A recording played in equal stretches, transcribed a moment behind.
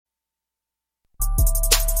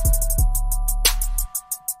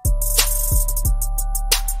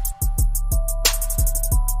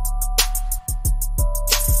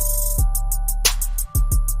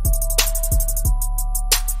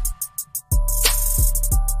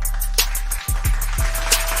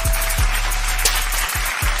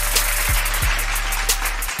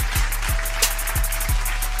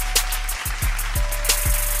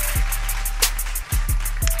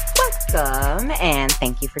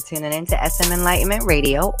Thank you for tuning in to SM Enlightenment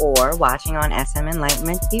Radio or watching on SM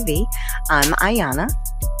Enlightenment TV. I'm Ayana.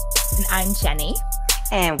 And I'm Jenny.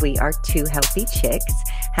 And we are two healthy chicks.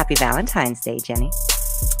 Happy Valentine's Day, Jenny.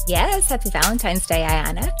 Yes, happy Valentine's Day,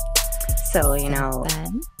 Ayana. So, I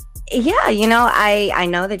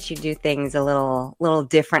know that you do things a little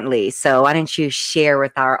differently. So why don't you share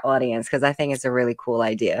with our audience? Because I think it's a really cool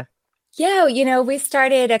idea. Yeah, we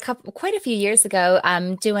started quite a few years ago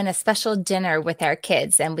doing a special dinner with our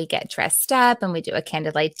kids, and we get dressed up and we do a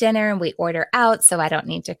candlelight dinner and we order out so I don't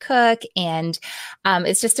need to cook. And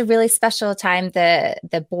it's just a really special time.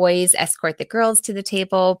 The boys escort the girls to the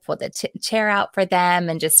table, pull the chair out for them,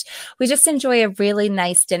 and we just enjoy a really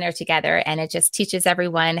nice dinner together. And it just teaches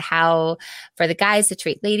everyone how, for the guys to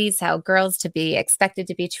treat ladies, how girls to be expected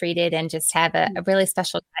to be treated, and just have a really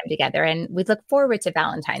special time together. And we look forward to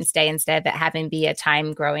Valentine's Day instead of it having be a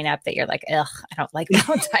time growing up that you're like, ugh, I don't like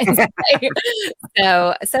Valentine's Day.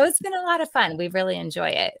 So it's been a lot of fun. We really enjoy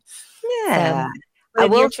it. Yeah. I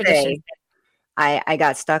will say, I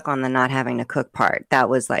got stuck on the not having to cook part. That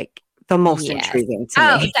was like the most intriguing to me.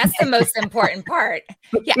 Oh, that's the most important part.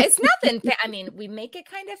 Yeah, it's nothing. I mean, we make it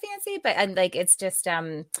kind of fancy, but it's just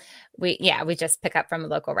we just pick up from a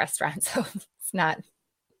local restaurant, so it's not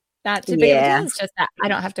too big of a deal. It's just that I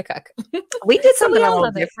don't have to cook. We did something a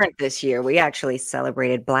little different this year. We actually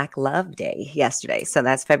celebrated Black Love Day yesterday. So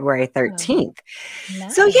that's February 13th. Oh,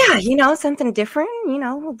 nice. So yeah, something different,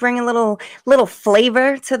 we'll bring a little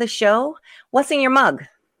flavor to the show. What's in your mug?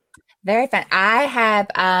 Very fun. I have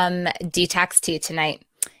detox tea tonight.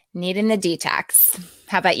 Needing the detox.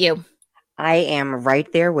 How about you? I am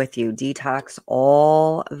right there with you. Detox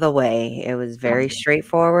all the way. It was very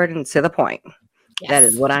straightforward and to the point. Yes. That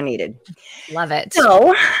is what I needed. Love it.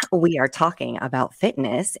 So we are talking about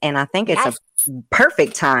fitness, and I think it's a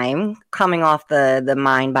perfect time coming off the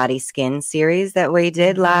Mind, Body, Skin series that we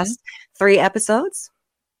did last 3 episodes.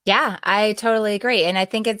 Yeah, I totally agree. And I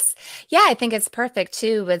think it's perfect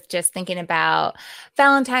too, with just thinking about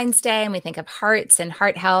Valentine's Day, and we think of hearts and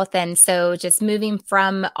heart health. And so just moving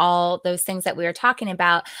from all those things that we were talking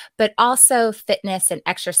about, but also fitness and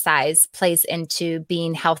exercise plays into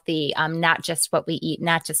being healthy, not just what we eat,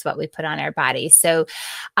 not just what we put on our body. So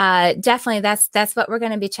definitely that's what we're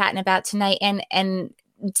going to be chatting about tonight. And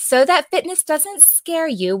so that fitness doesn't scare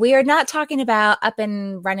you. We are not talking about up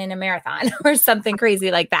and running a marathon or something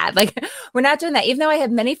crazy like that. Like, we're not doing that, even though I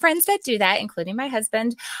have many friends that do that, including my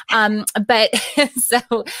husband. But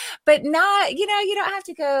not, you don't have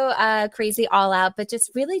to go crazy all out, but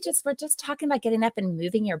we're just talking about getting up and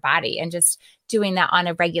moving your body and just doing that on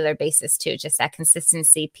a regular basis too. Just that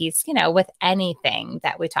consistency piece, with anything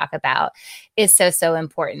that we talk about is so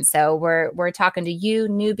important. So we're talking to you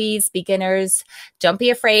newbies, beginners. Don't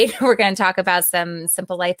be afraid. We're going to talk about some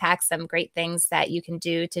simple life hacks, some great things that you can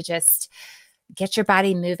do to just get your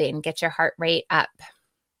body moving, get your heart rate up.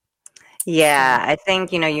 Yeah, I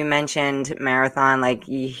think, you mentioned marathon, like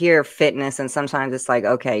you hear fitness and sometimes it's like,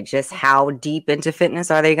 okay, just how deep into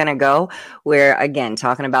fitness are they going to go? We're, again,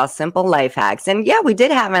 talking about simple life hacks. And yeah, we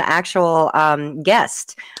did have an actual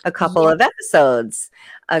guest a couple of episodes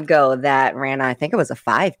ago that ran, I think it was a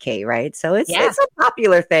 5K, right? So it's a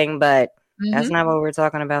popular thing, but that's not what we're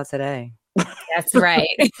talking about today. That's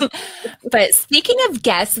right. But speaking of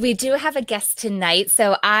guests, we do have a guest tonight.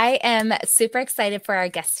 So I am super excited for our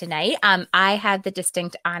guest tonight. I have the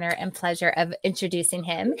distinct honor and pleasure of introducing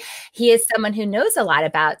him. He is someone who knows a lot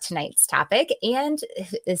about tonight's topic and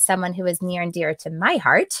is someone who is near and dear to my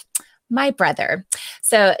heart. My brother.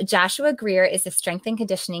 So Joshua Greer is a strength and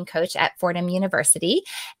conditioning coach at Fordham University.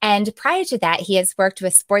 And prior to that, he has worked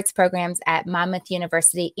with sports programs at Monmouth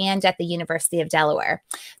University and at the University of Delaware.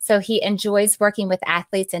 So he enjoys working with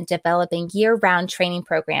athletes and developing year-round training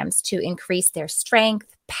programs to increase their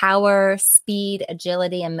strength, power, speed,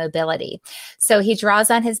 agility, and mobility. So he draws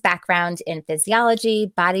on his background in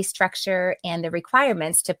physiology, body structure, and the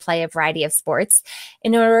requirements to play a variety of sports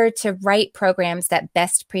in order to write programs that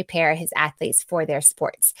best prepare his athletes for their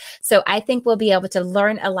sports. So I think we'll be able to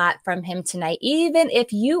learn a lot from him tonight, even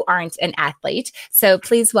if you aren't an athlete. So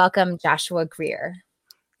please welcome Joshua Greer.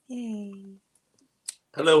 Hey.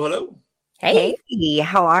 Hello. Hey,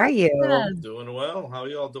 how are you? Doing well. How are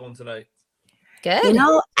you all doing tonight? Good.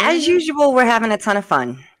 As usual, we're having a ton of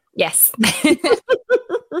fun. Yes.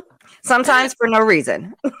 Sometimes for no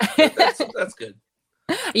reason. That's good.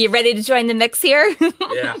 Are you ready to join the mix here?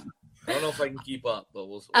 Yeah. I don't know if I can keep up, but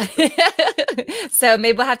we'll So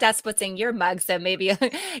maybe we'll have to ask what's in your mug. So maybe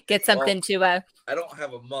get something to. I don't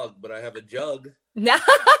have a mug, but I have a jug. No,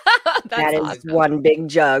 that is awesome. One big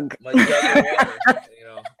jug. My jug of water,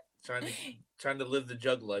 trying to live the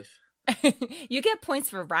jug life. You get points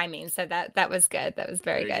for rhyming, so that was good. That was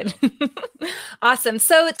very There good. you Awesome.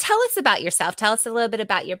 So tell us about yourself. Tell us a little bit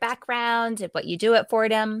about your background and what you do at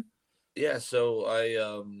Fordham. Yeah, so I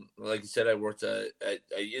like you said, I worked I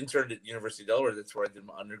interned at University of Delaware. That's where I did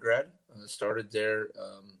my undergrad. Started there,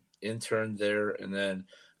 interned there, and then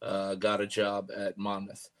got a job at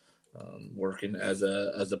Monmouth, working as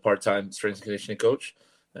a part-time strength and conditioning coach.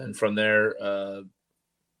 And from there,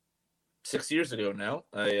 6 years ago now,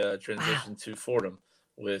 I transitioned to Fordham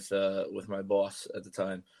with my boss at the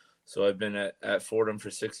time. So I've been at Fordham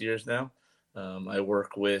for 6 years now. I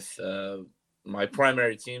work with my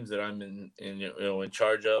primary teams that I'm in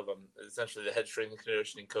charge of. I'm essentially the head strength and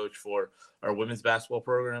conditioning coach for our women's basketball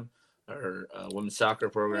program, our women's soccer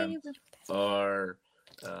program, our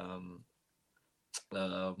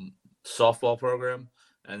softball program,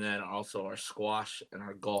 and then also our squash and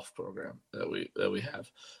our golf program that we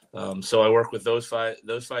have. So I work with those five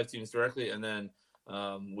teams directly, and then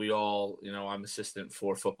we all, I'm assistant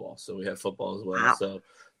for football, so we have football as well. Wow. So it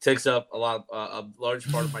takes up a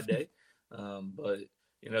large part of my day. But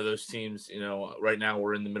those teams, right now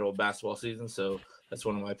we're in the middle of basketball season, so that's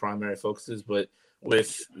one of my primary focuses. But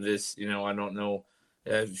with this, I don't know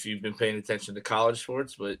if you've been paying attention to college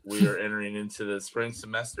sports, but we are entering into the spring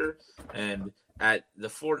semester, and at the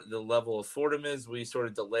level of Fordham we sort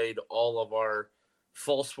of delayed all of our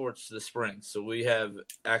fall sports to the spring. So we have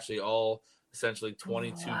actually all essentially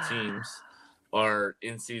 22 teams are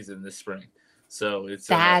in season this spring. So it's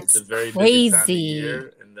a very busy time of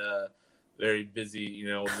year and very busy.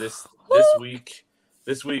 This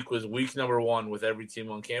week was week number 1 with every team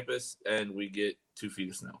on campus, and we get 2 feet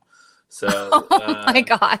of snow. So oh my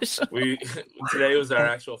gosh, today was our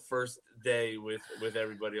actual first day with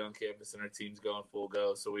everybody on campus and our team's going full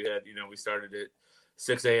go. So we had we started at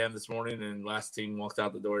 6 a.m. this morning, and last team walked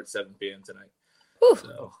out the door at 7 p.m. tonight. Whew.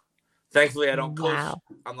 So thankfully I don't coach. Wow.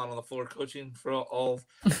 I'm not on the floor coaching for all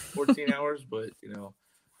 14 hours, but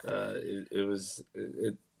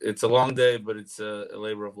it's a long day, but it's a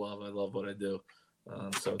labor of love. I love what I do.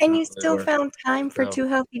 So and you still found time for 2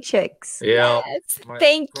 healthy chicks. Yeah. Yes.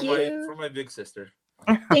 Thank you. For my big sister.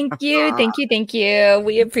 Thank you.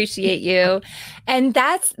 We appreciate you. And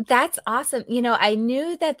that's awesome. I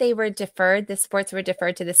knew that they were deferred, the sports were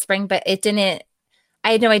deferred to the spring, but I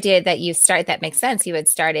had no idea that that makes sense. You had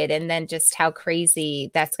started, and then just how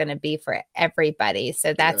crazy that's going to be for everybody.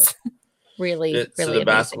 So that's really the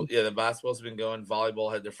amazing. The basketball's been going.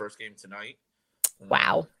 Volleyball had their first game tonight.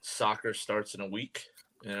 Wow. Soccer starts in a week,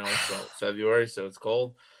 so February, so it's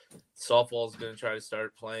cold. Softball is going to try to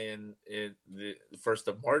start playing in the 1st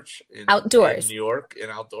of March outdoors in New York,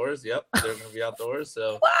 and outdoors. Yep, they're going to be outdoors.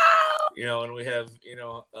 So, wow. And we have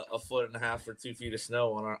a foot and a half or 2 feet of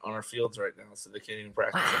snow on our fields right now, so they can't even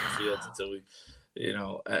practice on the fields until we,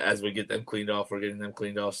 as we get them cleaned off. We're getting them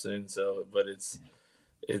cleaned off soon. So, but it's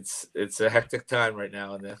a hectic time right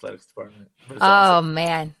now in the athletics department. Awesome.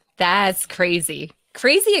 Man, that's crazy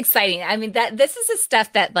exciting. I mean, this is the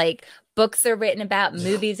stuff that like books are written about,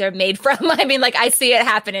 movies are made from. I mean, like I see it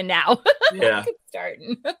happening now. Yeah.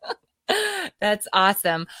 Starting. That's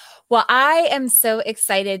awesome. Well, I am so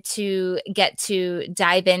excited to get to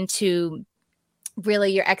dive into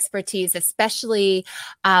really your expertise, especially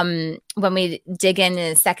when we dig in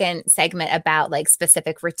the second segment about like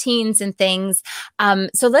specific routines and things.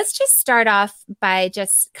 So let's just start off by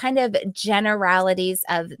just kind of generalities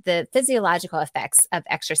of the physiological effects of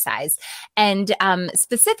exercise. And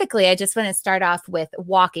specifically, I just want to start off with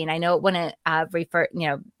walking. I know want to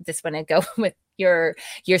just want to go with your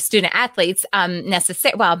student athletes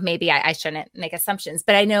necessarily. Well, maybe I shouldn't make assumptions,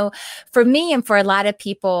 but I know for me and for a lot of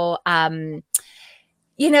people,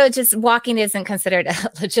 just walking isn't considered a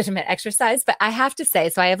legitimate exercise, but I have to say,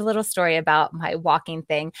 so I have a little story about my walking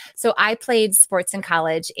thing. So I played sports in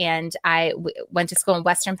college, and I went to school in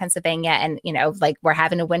Western Pennsylvania, and, like we're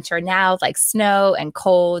having a winter now, like snow and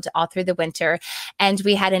cold all through the winter. And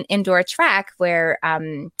we had an indoor track where,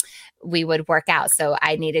 we would work out. So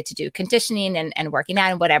I needed to do conditioning and working out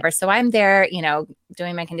and whatever. So I'm there,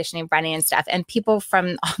 doing my conditioning, running and stuff. And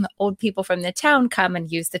old people from the town come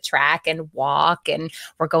and use the track and walk, and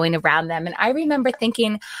we're going around them. And I remember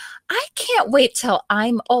thinking, I can't wait till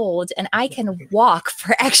I'm old and I can walk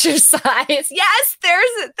for exercise. Yes,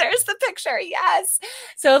 there's the picture. Yes.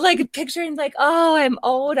 So like picturing like, oh, I'm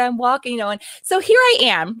old, I'm walking, and so here I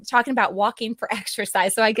am talking about walking for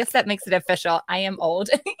exercise. So I guess that makes it official. I am old.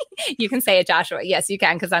 You can say it, Joshua. Yes, you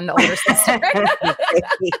can, because I'm the older sister.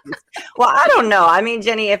 Well, I don't know. I mean,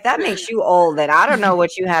 Jenny, if that makes you old, then I don't know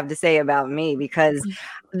what you have to say about me, because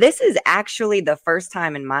this is actually the first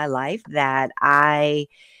time in my life that I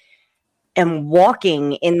am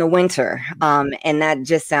walking in the winter. And that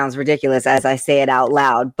just sounds ridiculous as I say it out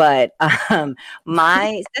loud. But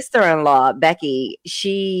my sister-in-law, Becky,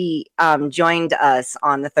 she joined us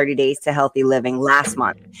on the 30 Days to Healthy Living last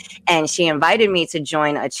month. And she invited me to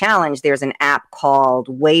join a challenge. There's an app called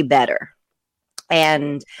Way Better.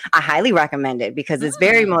 And I highly recommend it because it's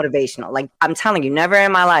very motivational. Like I'm telling you, never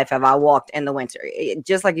in my life have I walked in the winter.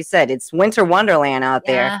 Just like you said, it's winter wonderland out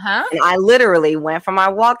there. And I literally went for my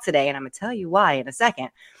walk today, and I'm going to tell you why in a second.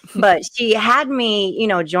 But she had me,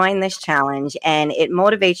 join this challenge, and it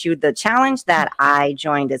motivates you. The challenge that I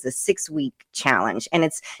joined is a 6-week challenge, and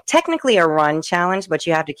it's technically a run challenge, but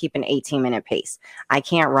you have to keep an 18-minute pace. I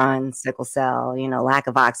can't run, sickle cell, lack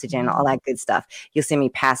of oxygen, all that good stuff. You'll see me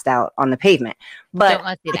passed out on the pavement. But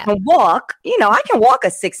I can walk, I can walk a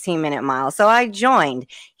 16-minute mile. So I joined.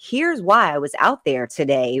 Here's why I was out there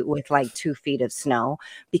today with like 2 feet of snow,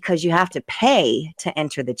 because you have to pay to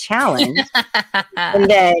enter the challenge. And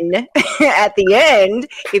then at the end,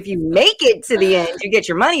 if you make it to the end, you get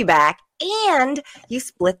your money back. And you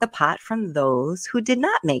split the pot from those who did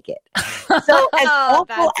not make it. So as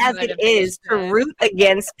awful as it is to root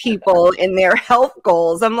against people in their health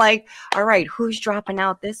goals, I'm like, all right, who's dropping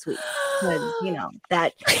out this week? Because,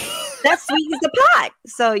 that sweetens the pot.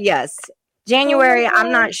 So yes, January,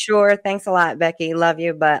 I'm not sure. Thanks a lot, Becky. Love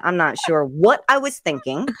you. But I'm not sure what I was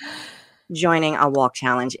thinking joining a walk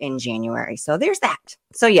challenge in January. So there's that.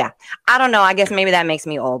 So yeah, I don't know. I guess maybe that makes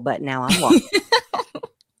me old, but now I'm walking.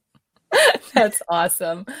 That's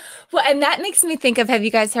awesome. Well, and that makes me think of, have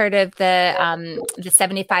you guys heard of the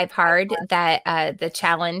 75 hard, that the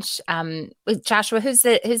challenge with Joshua? Who's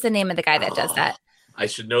the name of the guy that does that? I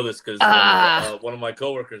should know this because one of my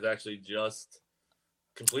coworkers actually just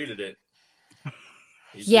completed it.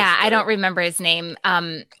 I don't remember his name.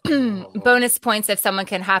 Bonus points if someone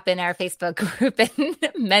can hop in our Facebook group and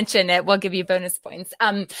mention it. We'll give you bonus points.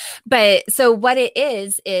 But so what it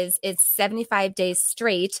is it's 75 days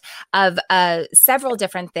straight of several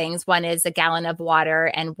different things. One is a gallon of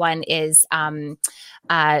water, and one is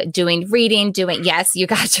doing reading, yes, you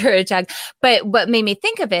got your jug. But what made me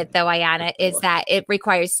think of it though, Ayanna, is that it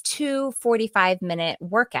requires 2 45-minute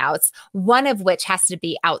workouts, one of which has to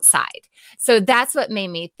be outside. So that's what made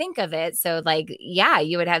me think of it. So like, yeah,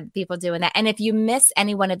 you would have people doing that. And if you miss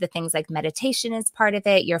any one of the things, like meditation is part of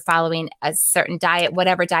it, you're following a certain diet,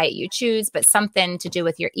 whatever diet you choose, but something to do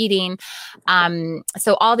with your eating.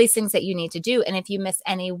 So all these things that you need to do. And if you miss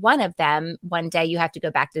any one of them, one day you have to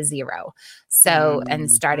go back to 0. So, and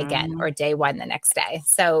start again, or day 1 the next day.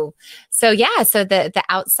 So yeah, so the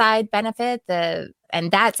outside benefit,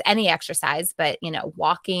 and that's any exercise, but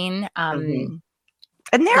walking,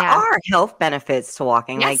 and there are health benefits to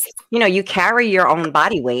walking. Yes. Like, you carry your own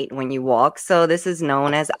body weight when you walk. So this is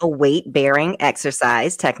known as a weight bearing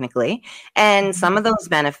exercise, technically. And some of those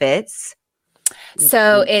benefits.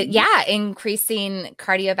 So increasing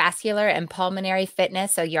cardiovascular and pulmonary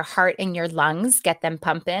fitness. So your heart and your lungs, get them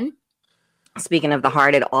pumping. Speaking of the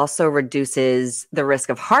heart, it also reduces the risk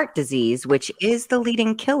of heart disease, which is the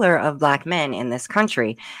leading killer of Black men in this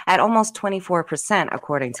country, at almost 24%,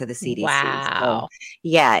 according to the CDC. Wow. So,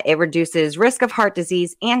 yeah, it reduces risk of heart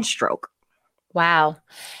disease and stroke. Wow.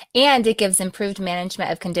 And it gives improved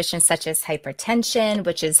management of conditions such as hypertension,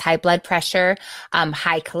 which is high blood pressure,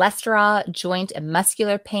 high cholesterol, joint and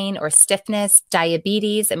muscular pain or stiffness,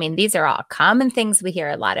 diabetes. I mean, these are all common things we hear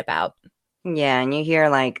a lot about. Yeah, and you hear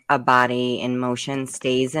like a body in motion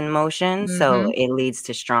stays in motion. So it leads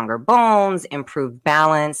to stronger bones, improved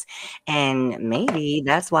balance. And maybe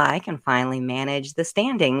that's why I can finally manage the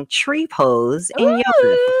standing tree pose in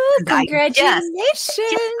yoga. Congratulations.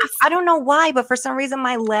 I don't know why, but for some reason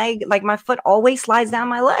my leg, like my foot always slides down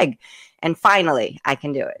my leg. And finally, I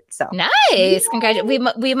can do it. So nice.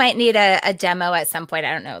 Congratulations. We might need a demo at some point.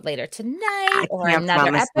 I don't know, later tonight or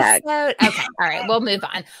another episode. Okay. All right. We'll move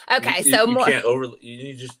on. Okay. You can't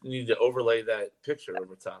you just need to overlay that picture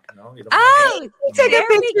over top. No, you don't take a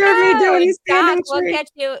picture of me doing standing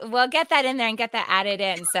tree. We'll get that in there and get that added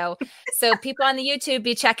in. So people on the YouTube,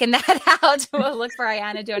 be checking that out. We'll look for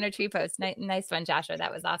Ayanna doing her tree post. Nice one, Joshua.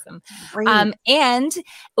 That was awesome. And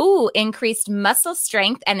increased muscle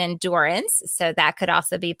strength and endurance. So that could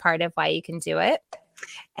also be part of why you can do it.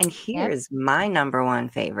 And here's my number one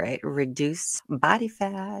favorite: reduce body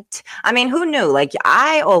fat. I mean, who knew? Like,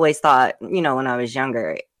 I always thought, when I was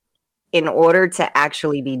younger, in order to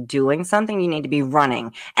actually be doing something, you need to be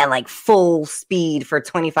running at like full speed for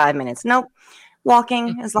 25 minutes. Nope.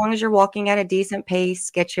 Walking, as long as you're walking at a decent pace,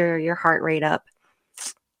 get your heart rate up.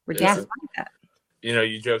 Reduce body fat.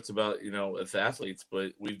 you joked about, with athletes,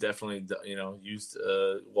 but we've definitely, used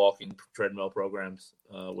walking treadmill programs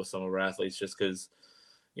with some of our athletes just because,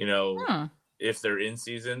 you know, Hmm. if they're in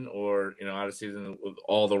season or, out of season with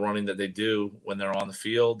all the running that they do when they're on the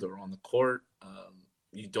field or on the court,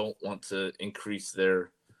 you don't want to increase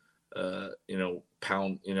their,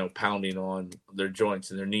 pounding on their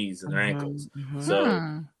joints and their knees and their ankles.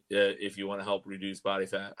 So if you want to help reduce body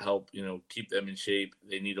fat, help, keep them in shape,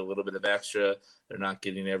 they need a little bit of extra. They're not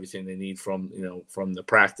getting everything they need from the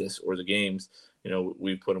practice or the games.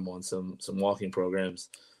 We put them on some walking programs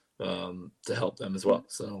to help them as well.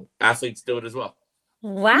 So athletes do it as well.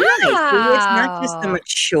 Wow. Nice. So it's not just the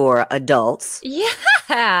mature adults.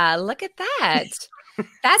 Yeah, look at that.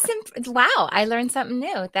 Wow, I learned something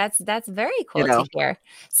new. That's very cool to hear.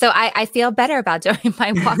 So I feel better about doing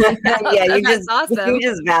my walking now. Yeah, that's awesome. You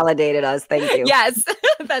just validated us. Thank you. Yes,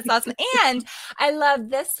 that's awesome. And I love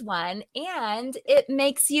this one. And it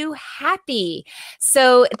makes you happy.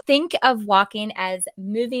 So think of walking as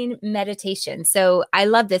moving meditation. So I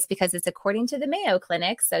love this because it's according to the Mayo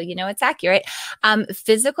Clinic. So it's accurate.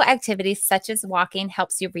 Physical activity such as walking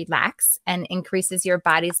helps you relax and increases your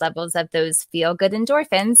body's levels of those feel-good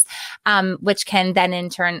endorphins, which can then in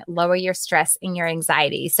turn lower your stress and your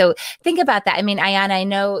anxiety. So think about that. I mean, Ayanna, I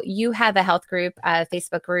know you have a health group, a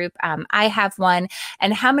Facebook group. I have one.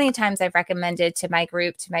 And how many times I've recommended to my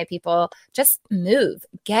group, to my people, just move,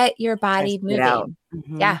 get your body moving.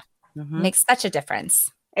 Yeah. Makes such a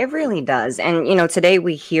difference. It really does. And, today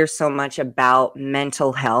we hear so much about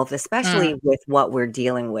mental health, especially with what we're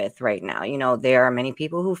dealing with right now. There are many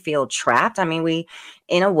people who feel trapped. I mean, we,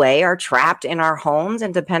 in a way, are trapped in our homes.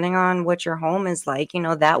 And depending on what your home is like,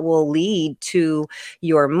 that will lead to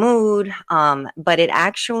your mood. But it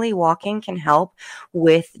actually, walking can help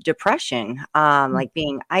with depression, like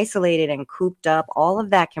being isolated and cooped up. All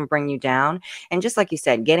of that can bring you down. And just like you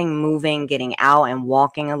said, moving, getting out and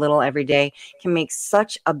walking a little every day can make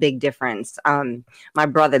such a big difference. My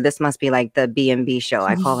brother, this must be like the B&B show.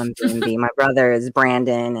 I call him B&B. My brother is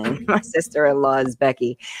Brandon and my sister-in-law is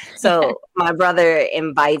Becky. So my brother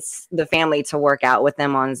invites the family to work out with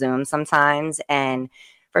them on Zoom sometimes. And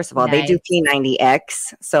first of all, they do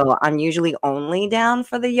P90X. So I'm usually only down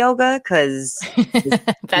for the yoga because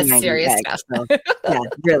that's serious stuff. So, yeah,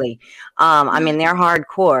 really. I mean, they're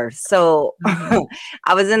hardcore. So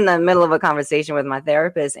I was in the middle of a conversation with my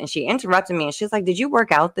therapist and she interrupted me and she's like, "Did you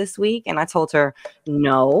work out this week?" And I told her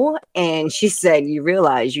no. And she said, "You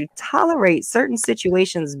realize you tolerate certain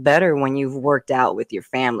situations better when you've worked out with your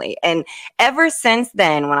family." And ever since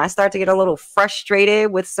then, when I start to get a little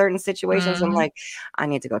frustrated with certain situations, I'm like, I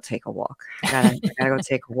need to go take a walk. I gotta go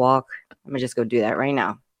take a walk. I'm gonna just go do that right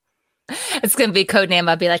now. It's gonna be code name.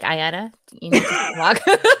 I'll be like, Ayanna, you need to walk.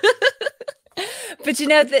 But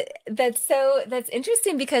that's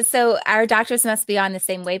interesting because our doctors must be on the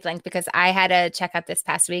same wavelength because I had a checkup this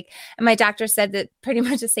past week and my doctor said that pretty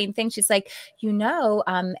much the same thing. She's like,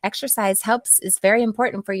 exercise is very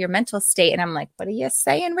important for your mental state. And I'm like, what are you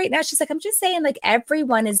saying right now? She's like, I'm just saying like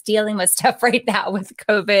everyone is dealing with stuff right now with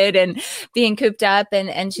COVID and being cooped up.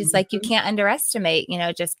 And she's like, you can't underestimate,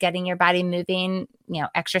 just getting your body moving,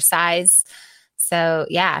 exercise. So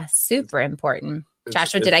yeah, super important.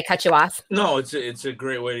 Joshua, did I cut you off? No, it's a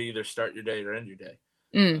great way to either start your day or end your day.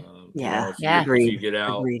 If you get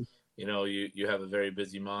out, you have a very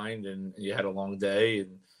busy mind and you had a long day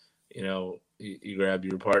and, you grab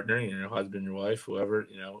your partner, your husband, your wife, whoever,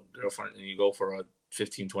 girlfriend, and you go for a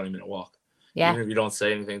 15, 20-minute walk. Yeah. Even if you don't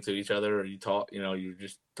say anything to each other or you talk, you're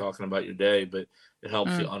just talking about your day, but it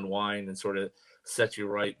helps you unwind and sort of set you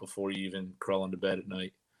right before you even crawl into bed at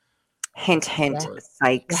night. Hint,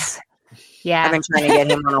 Sykes. Yeah. I've been trying to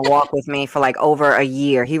get him on a walk with me for like over a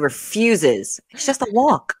year. He refuses. It's just a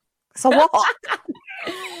walk. It's a walk.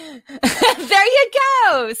 There you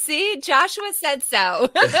go. See, Joshua said so.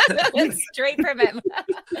 Straight from him.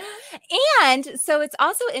 And so it's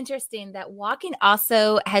also interesting that walking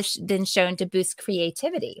also has been shown to boost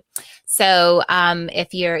creativity. So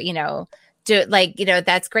if you're, do it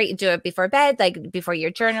that's great. Do it before bed, like before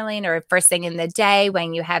you're journaling or first thing in the day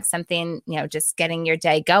when you have something, just getting your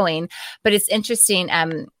day going. But it's interesting.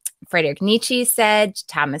 Friedrich Nietzsche said,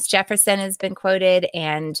 Thomas Jefferson has been quoted,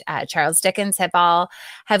 and Charles Dickens have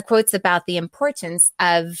quotes about the importance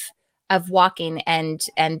of walking and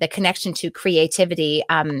the connection to creativity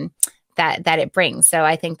that it brings. So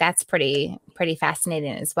I think that's pretty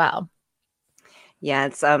fascinating as well. Yeah,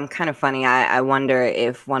 it's kind of funny. I wonder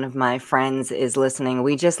if one of my friends is listening.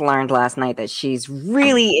 We just learned last night that she's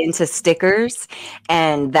really into stickers,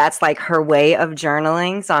 and that's like her way of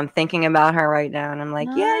journaling. So I'm thinking about her right now, and I'm like,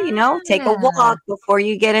 yeah, take a Ah, walk before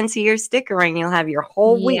you get into your stickering. You'll have your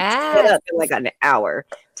whole week set yes. up in like an hour.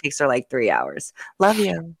 Takes her like 3 hours. Love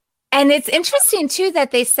you. And it's interesting too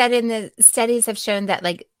that they said in the studies have shown that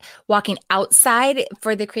like walking outside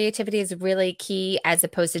for the creativity is really key as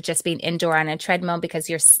opposed to just being indoor on a treadmill because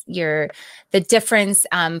you're the difference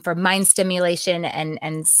for mind stimulation and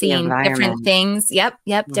The seeing different environment. things. Yep,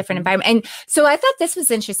 different Mhm. environment. And so I thought this was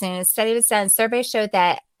interesting. A study was done, survey showed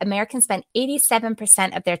that Americans spend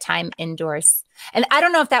 87% of their time indoors. And I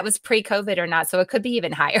don't know if that was pre-COVID or not, so it could be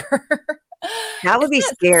even higher. That would Isn't be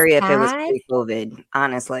that scary if it was sad? pre-COVID,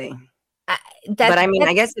 honestly. I, But that I mean,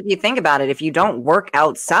 I guess if you think about it, if you don't work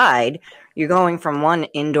outside, you're going from one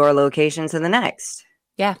indoor location to the next.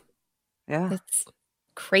 yeah, Yeah. it's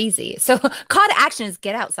crazy. So call to action is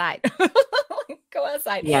get outside. Go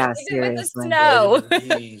outside. Yeah, Even with the seriously. snow.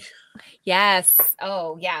 Vitamin D. Yes.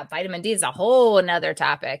 Oh yeah. Vitamin D is a whole another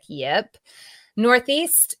topic. Yep.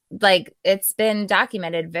 Northeast, like it's been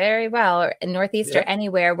documented very well, or in Northeast or Yeah.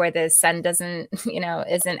 anywhere where the sun doesn't,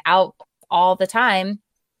 isn't out all the time,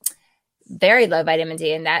 very low vitamin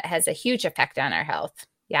D, and that has a huge effect on our health.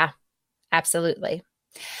 Yeah, absolutely.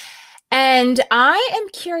 And I am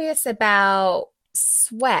curious about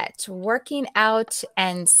sweat, working out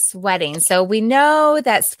and sweating. So we know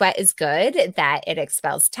that sweat is good, that it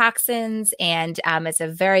expels toxins, and it's a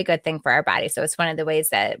very good thing for our body. So it's one of the ways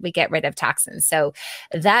that we get rid of toxins. So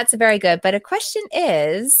that's very good. But a question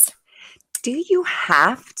is, Do you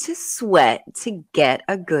have to sweat to get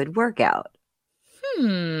a good workout?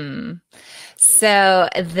 hmm. So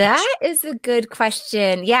that is a good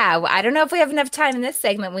question. Yeah, I don't know if we have enough time in this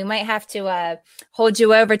segment. We might have to hold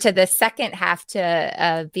you over to the second half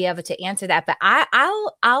to be able to answer that. But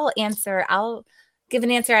I'll answer. I'll give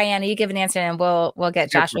an answer, Ayanna. You give an answer, and we'll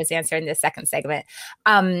get Joshua's answer in the second segment.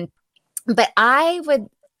 But I would.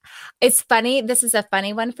 It's funny. This is a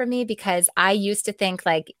funny one for me because I used to think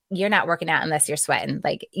like you're not working out unless you're sweating.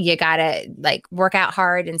 Like you gotta like work out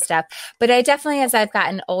hard and stuff. But I definitely, as I've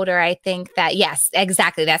gotten older, I think that yes,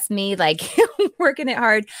 exactly. That's me like working it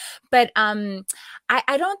hard. But I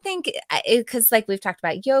don't think because like we've talked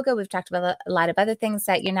about yoga, we've talked about a lot of other things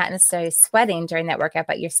that you're not necessarily sweating during that workout,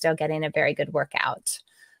 but you're still getting a very good workout.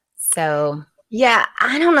 So Yeah,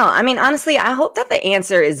 I don't know. I mean, honestly, I hope that the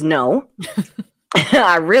answer is no.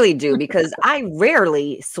 I really do because I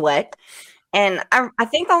rarely sweat. And I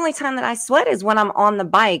think the only time that I sweat is when I'm on the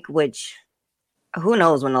bike, which who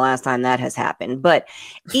knows when the last time that has happened. But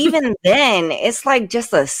even then, it's like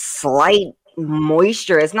just a slight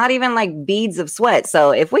moisture. It's not even like beads of sweat.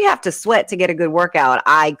 So if we have to sweat to get a good workout,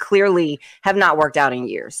 I clearly have not worked out in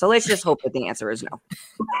years. So let's just hope that the answer is no.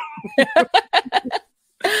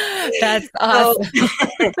 that's awesome.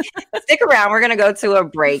 So stick around. We're going to go to a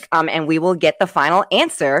break and we will get the final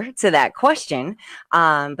answer to that question.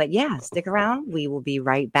 But yeah, stick around. We will be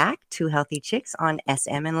right back to Healthy Chicks on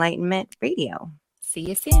SM Enlightenment Radio. See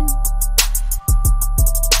you soon.